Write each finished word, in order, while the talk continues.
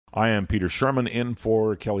I am Peter Sherman in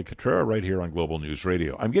for Kelly Cutrera right here on Global News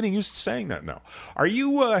Radio. I'm getting used to saying that now. Are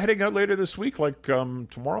you heading out later this week, like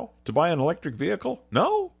tomorrow, to buy an electric vehicle?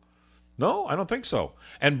 No? No, I don't think so.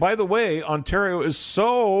 And by the way, Ontario is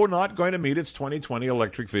so not going to meet its 2020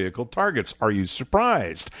 electric vehicle targets. Are you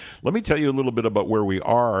surprised? Let me tell you a little bit about where we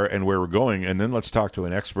are and where we're going, and then let's talk to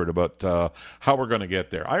an expert about how we're going to get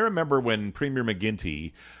there. I remember when Premier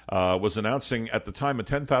McGuinty was announcing at the time a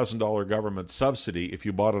 $10,000 government subsidy if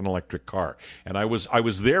you bought an electric car. And I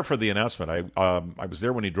was there for the announcement. I was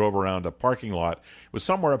there when he drove around a parking lot. It was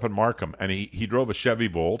somewhere up in Markham, and he drove a Chevy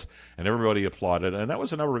Volt, and everybody applauded. And that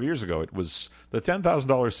was a number of years ago. It was the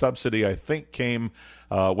 $10,000 subsidy, I think, came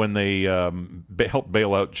when they helped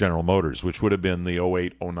bail out General Motors, which would have been the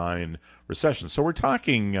 08-09 recession. So we're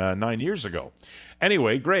talking 9 years ago.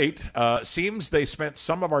 Anyway, great. Seems they spent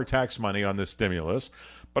some of our tax money on this stimulus,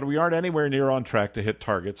 but we aren't anywhere near on track to hit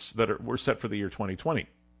targets that were set for the year 2020.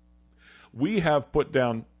 We have put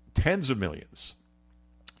down tens of millions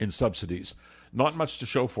in subsidies. Not much to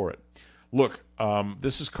show for it. Look,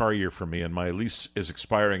 this is car year for me, and my lease is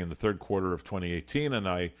expiring in the third quarter of 2018, and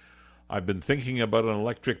I've been thinking about an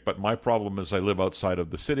electric, but my problem is I live outside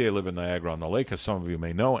of the city. I live in Niagara-on-the-Lake, as some of you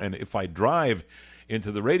may know, and if I drive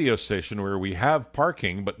into the radio station where we have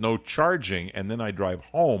parking but no charging, and then I drive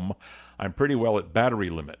home, I'm pretty well at battery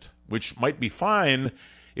limit, which might be fine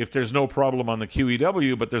if there's no problem on the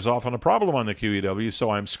QEW, but there's often a problem on the QEW,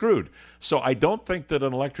 so I'm screwed. So I don't think that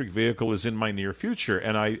an electric vehicle is in my near future,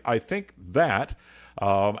 and I think that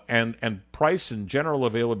and price and general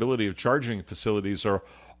availability of charging facilities are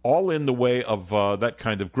all in the way of that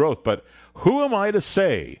kind of growth. But who am I to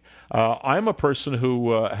say? I'm a person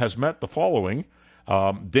who has met the following.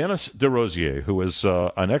 Dennis DeRosier, who is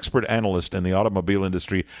an expert analyst in the automobile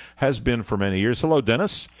industry, has been for many years. Hello,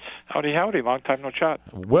 Dennis. Howdy, howdy. Long time no chat.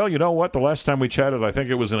 Well, you know what? The last time we chatted, I think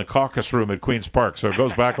it was in a caucus room at Queen's Park, so it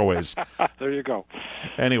goes back a ways. There you go.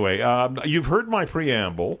 Anyway, you've heard my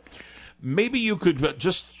preamble. Maybe you could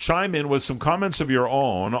just chime in with some comments of your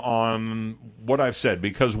own on what I've said,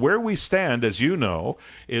 because where we stand, as you know,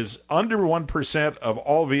 is under 1% of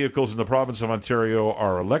all vehicles in the province of Ontario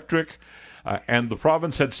are electric, and the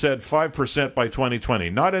province had said 5% by 2020.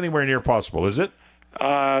 Not anywhere near possible, is it?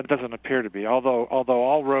 It doesn't appear to be. Although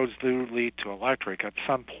all roads do lead to electric, at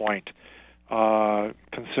some point,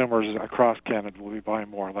 consumers across Canada will be buying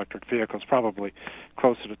more electric vehicles, probably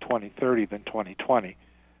closer to 2030 than 2020.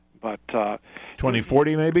 But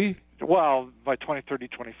 2040 maybe? Well, by 2030,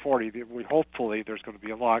 2040, hopefully there's going to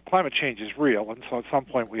be a lot. Climate change is real, and so at some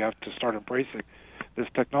point we have to start embracing this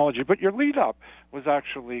technology. But your lead-up was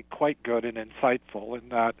actually quite good and insightful in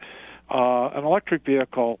that an electric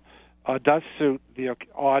vehicle does suit the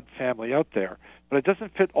odd family out there, but it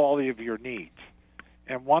doesn't fit all of your needs.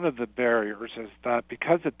 And one of the barriers is that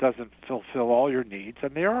because it doesn't fulfill all your needs,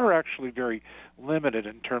 and they are actually very limited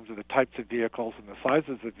in terms of the types of vehicles and the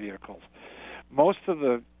sizes of vehicles, most of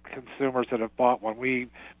the consumers that have bought one, we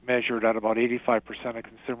measured at about 85% of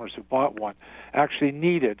consumers who bought one, actually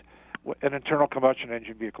needed an internal combustion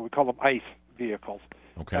engine vehicle. We call them ICE vehicles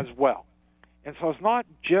as well. And so it's not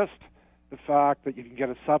just the fact that you can get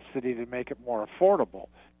a subsidy to make it more affordable.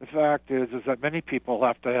 The fact is that many people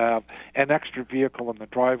have to have an extra vehicle in the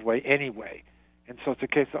driveway anyway. And so it's a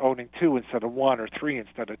case of owning two instead of one or three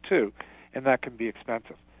instead of two, and that can be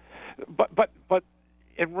expensive. But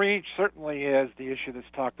in range certainly is the issue that's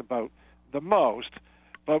talked about the most,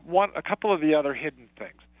 but a couple of the other hidden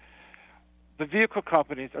things. The vehicle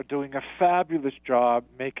companies are doing a fabulous job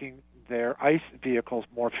making their ICE vehicles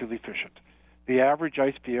more fuel efficient. The average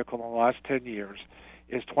ICE vehicle in the last 10 years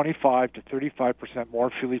is 25 to 35%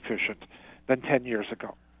 more fuel efficient than 10 years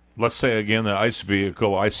ago. Let's say again the ICE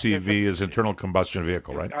vehicle, ICV is internal combustion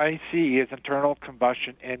vehicle, right? ICE is internal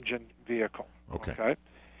combustion engine vehicle. Okay?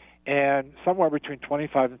 And somewhere between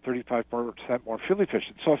 25 and 35% more fuel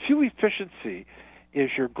efficient. So fuel efficiency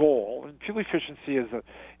is your goal, and fuel efficiency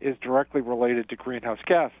is directly related to greenhouse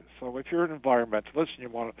gases. So if you're an environmentalist and you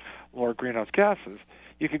want to lower greenhouse gases,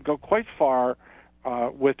 you can go quite far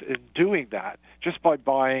in doing that just by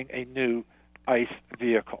buying a new ICE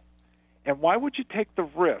vehicle. And why would you take the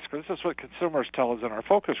risk? This is what consumers tell us in our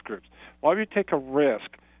focus groups. Why would you take a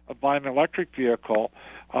risk of buying an electric vehicle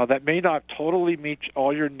that may not totally meet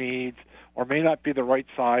all your needs or may not be the right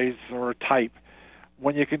size or type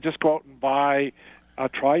when you can just go out and buy a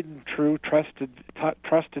tried and true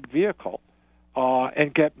trusted vehicle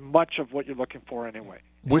and get much of what you're looking for anyway.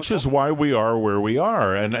 Which is why we are where we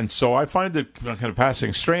are. And so I find it kind of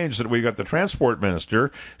passing strange that we got the transport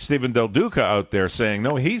minister, Stephen Del Duca, out there saying,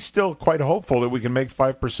 no, he's still quite hopeful that we can make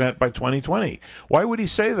 5% by 2020. Why would he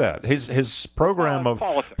say that? His program of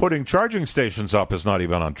politics. Putting charging stations up is not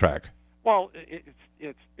even on track. Well,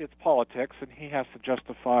 it's politics, and he has to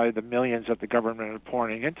justify the millions that the government are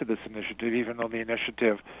pouring into this initiative, even though the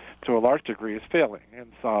initiative, to a large degree, is failing.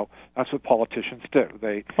 And so that's what politicians do.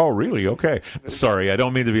 Oh, really? Okay. Sorry, I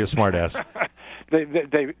don't mean to be a smartass.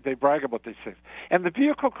 they brag about these things, and the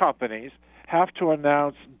vehicle companies have to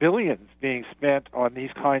announce billions being spent on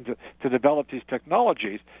these kinds of to develop these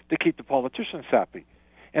technologies to keep the politicians happy,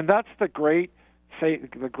 and that's the great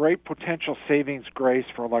potential savings grace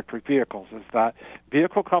for electric vehicles is that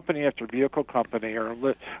vehicle company after vehicle company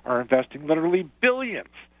are investing literally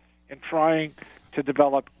billions in trying to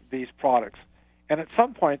develop these products. And at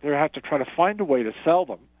some point, they have to try to find a way to sell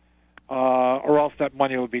them, or else that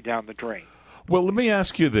money will be down the drain. Well, let me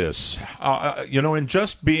ask you this. In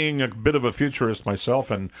just being a bit of a futurist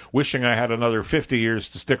myself and wishing I had another 50 years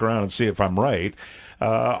to stick around and see if I'm right,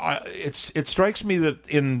 it strikes me that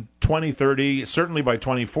in 2030, certainly by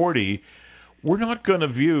 2040, we're not going to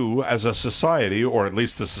view as a society, or at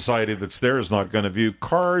least the society that's there is not going to view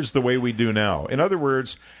cars the way we do now. In other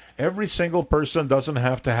words, every single person doesn't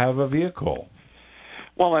have to have a vehicle.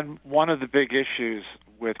 Well, and one of the big issues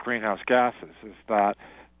with greenhouse gases is that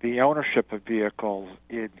the ownership of vehicles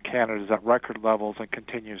in Canada is at record levels and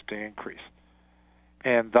continues to increase.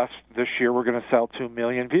 And thus, this year we're going to sell 2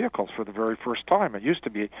 million vehicles for the very first time. It used to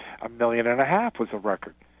be 1.5 million was a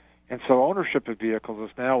record. And so ownership of vehicles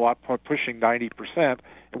is now up, pushing 90%.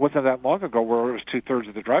 It wasn't that long ago where it was two-thirds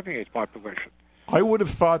of the driving age population. I would have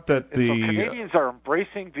thought that So Canadians are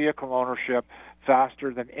embracing vehicle ownership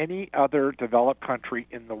faster than any other developed country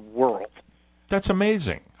in the world. That's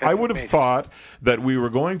amazing. I would have thought that we were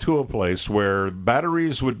going to a place where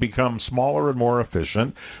batteries would become smaller and more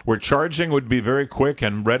efficient, where charging would be very quick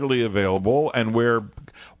and readily available, and where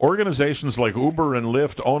organizations like Uber and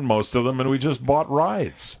Lyft own most of them, and we just bought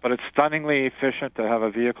rides. But it's stunningly efficient to have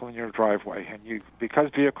a vehicle in your driveway, and because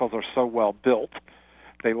vehicles are so well built,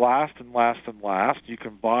 they last and last and last. You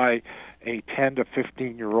can buy a 10 to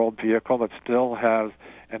 15-year-old vehicle that still has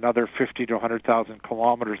another 50 to 100,000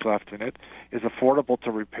 kilometers left in it, is affordable to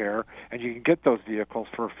repair, and you can get those vehicles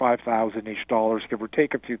for $5,000 each, give or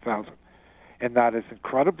take a few thousand. And that is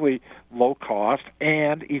incredibly low cost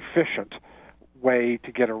and efficient way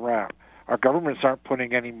to get around. Our governments aren't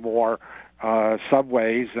putting any more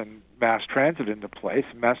subways and mass transit into place.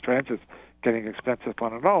 Mass transit's getting expensive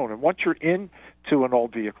on its own. And once you're into an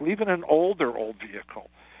old vehicle, even an older old vehicle,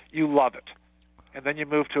 you love it. And then you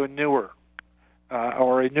move to a newer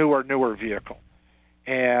vehicle.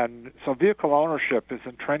 And so vehicle ownership is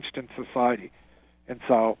entrenched in society. And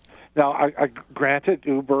so now, I granted,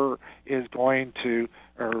 Uber is going to,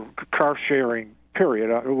 or car sharing, period,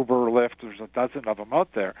 Uber, Lyft, there's a dozen of them out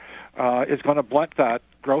there, is going to blunt that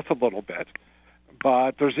growth a little bit.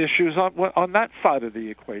 But there's issues on that side of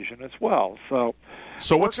the equation as well.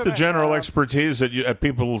 So what's the general expertise at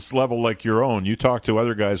people's level like your own? You talk to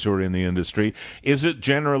other guys who are in the industry. Is it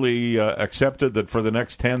generally accepted that for the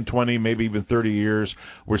next 10, 20, maybe even 30 years,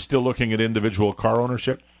 we're still looking at individual car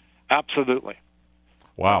ownership? Absolutely.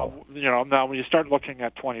 Wow. Now when you start looking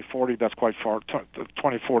at 2040, that's quite far.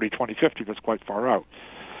 2040, 2050, that's quite far out.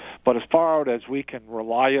 But as far out as we can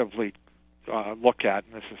reliably look at,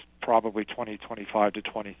 and this is probably 2025 to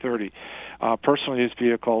 2030. Personal use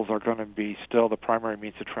vehicles are going to be still the primary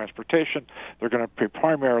means of transportation. They're going to be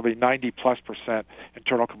primarily 90+%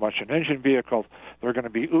 internal combustion engine vehicles. They're going to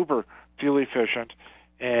be uber fuel efficient,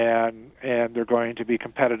 and they're going to be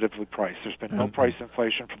competitively priced. There's been no price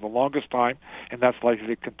inflation for the longest time, and that's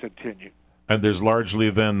likely to continue. And there's largely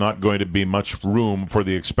then not going to be much room for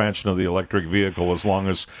the expansion of the electric vehicle as long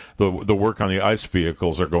as the work on the ICE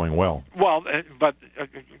vehicles are going well. Well,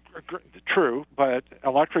 true, but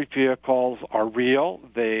electric vehicles are real.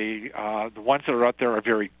 The ones that are out there are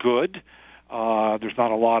very good. There's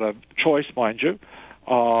not a lot of choice, mind you,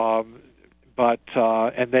 but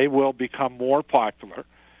they will become more popular.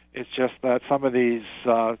 It's just that some of these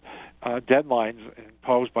deadlines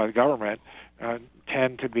imposed by the government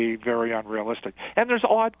tend to be very unrealistic. And there's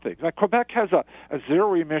odd things. Like Quebec has a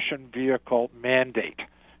zero-emission vehicle mandate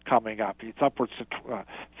coming up. It's upwards to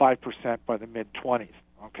 5% by the mid-20s.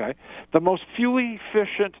 Okay, the most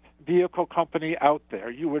fuel-efficient vehicle company out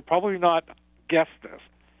there, you would probably not guess this,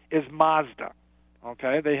 is Mazda.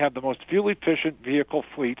 Okay, they have the most fuel-efficient vehicle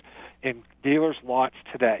fleet in dealers' lots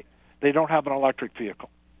today. They don't have an electric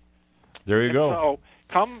vehicle. There you go. So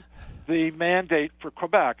come the mandate for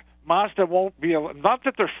Quebec, Mazda won't be able, not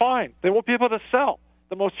that they're fine, they won't be able to sell.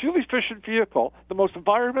 The most fuel-efficient vehicle, the most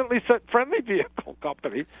environmentally friendly vehicle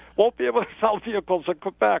company, won't be able to sell vehicles in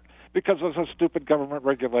Quebec because of some stupid government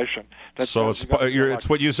regulation. So it's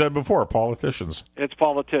what you said before, politicians. It's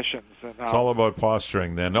politicians. And, it's all about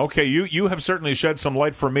posturing then. Okay, you have certainly shed some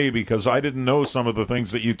light for me because I didn't know some of the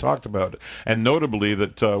things that you talked about, and notably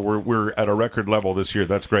that we're at a record level this year.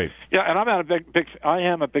 That's great. Yeah, and I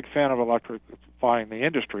am a big fan of electrifying the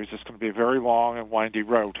industries. It's going to be a very long and windy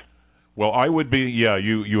road. Well, I would be,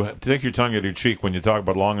 you take your tongue at your cheek when you talk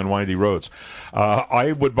about long and windy roads.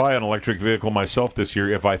 I would buy an electric vehicle myself this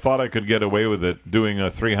year if I thought I could get away with it doing a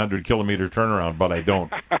 300-kilometer turnaround, but I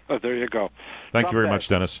don't. There you go. Thank you very much,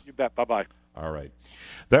 Dennis. You bet. Bye-bye. All right.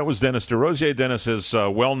 That was Dennis DesRosiers. Dennis is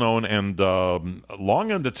well-known and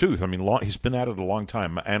long in the tooth. I mean, he's been at it a long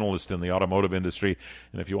time, analyst in the automotive industry.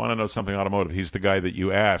 And if you want to know something automotive, he's the guy that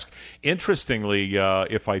you ask. Interestingly,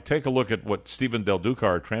 if I take a look at what Stephen Del Duca,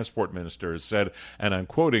 our transport minister, has said, and I'm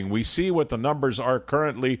quoting, we see what the numbers are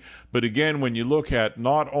currently, but again, when you look at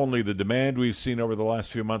not only the demand we've seen over the last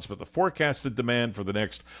few months, but the forecasted demand for the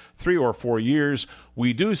next 3 or 4 years,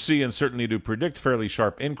 we do see and certainly do predict fairly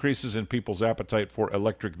sharp increases in people's appetite for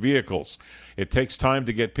electric vehicles. It takes time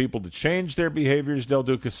to get people to change their behaviors, Del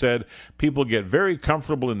Duca said. People get very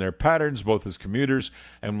comfortable in their patterns, both as commuters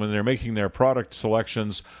and when they're making their product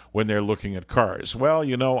selections when they're looking at cars. Well,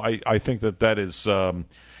 I think that is...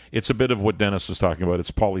 it's a bit of what Dennis was talking about.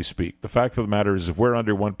 It's poly-speak. The fact of the matter is if we're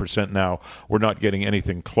under 1% now, we're not getting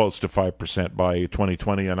anything close to 5% by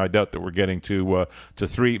 2020, and I doubt that we're getting to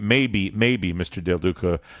 3. Maybe, Mr. Del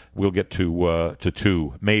Duca, we'll get to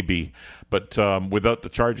 2. Maybe. But without the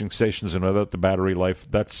charging stations and without the battery life,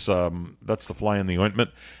 that's the fly in the ointment.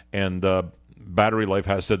 And battery life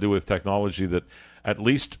has to do with technology that at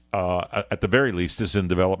the very least, is in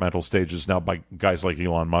developmental stages now by guys like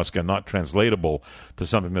Elon Musk and not translatable to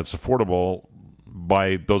something that's affordable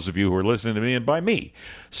by those of you who are listening to me and by me.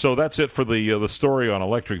 So that's it for the story on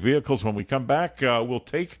electric vehicles. When we come back, we'll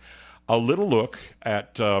take a little look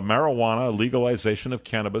at marijuana, legalization of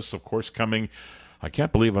cannabis, of course, coming... I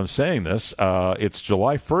can't believe I'm saying this. It's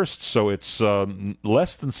July 1st, so it's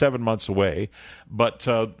less than 7 months away. But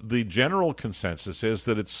the general consensus is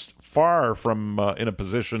that it's far from in a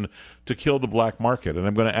position to kill the black market. And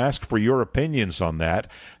I'm going to ask for your opinions on that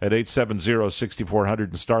at 870-6400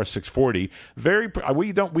 and star 640.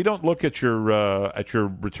 We don't look at your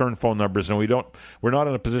return phone numbers, and we're not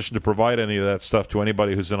in a position to provide any of that stuff to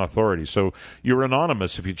anybody who's in authority. So you're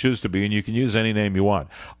anonymous if you choose to be, and you can use any name you want.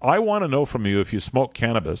 I want to know from you if you smoke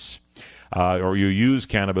cannabis or you use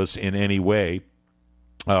cannabis in any way,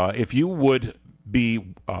 if you would be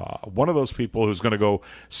one of those people who's going to go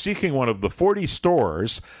seeking one of the 40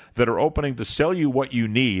 stores that are opening to sell you what you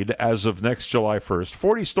need as of next July 1st,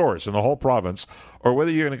 40 stores in the whole province, or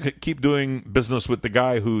whether you're going to keep doing business with the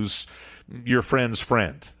guy who's your friend's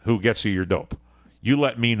friend who gets you your dope. You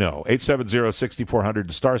let me know. 870-6400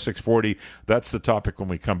 and star 640. That's the topic when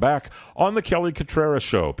we come back on the Kelly Cutrara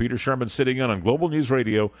Show. Peter Sherman sitting in on Global News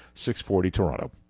Radio, 640 Toronto.